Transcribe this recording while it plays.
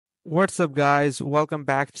What's up, guys? Welcome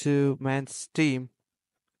back to Man's Team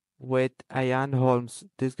with itsianholms.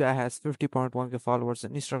 This guy has 50.1k followers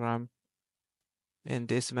on Instagram, and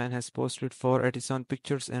this man has posted 487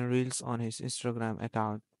 pictures and reels on his Instagram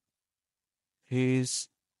account. He's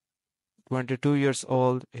 22 years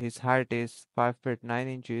old, his height is 5 feet 9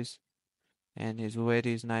 inches, and his weight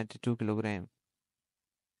is 92 kilograms.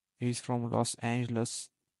 He's from Los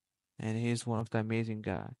Angeles, and he's one of the amazing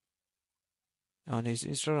guy. On his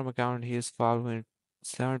Instagram account, he is following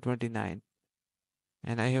 729,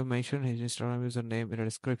 and I have mentioned his Instagram username in the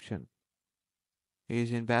description. He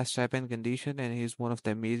is in best shape and condition, and he is one of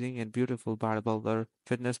the amazing and beautiful bodybuilder,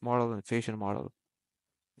 fitness model, and fashion model.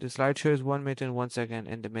 The slideshow is 1 minute and 1 second,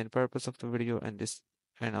 and the main purpose of the video and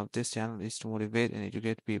of this channel is to motivate and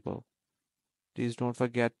educate people. Please don't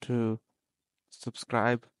forget to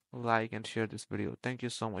subscribe, like, and share this video. Thank you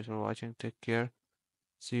so much for watching. Take care.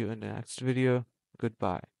 See you in the next video.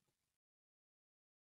 Goodbye.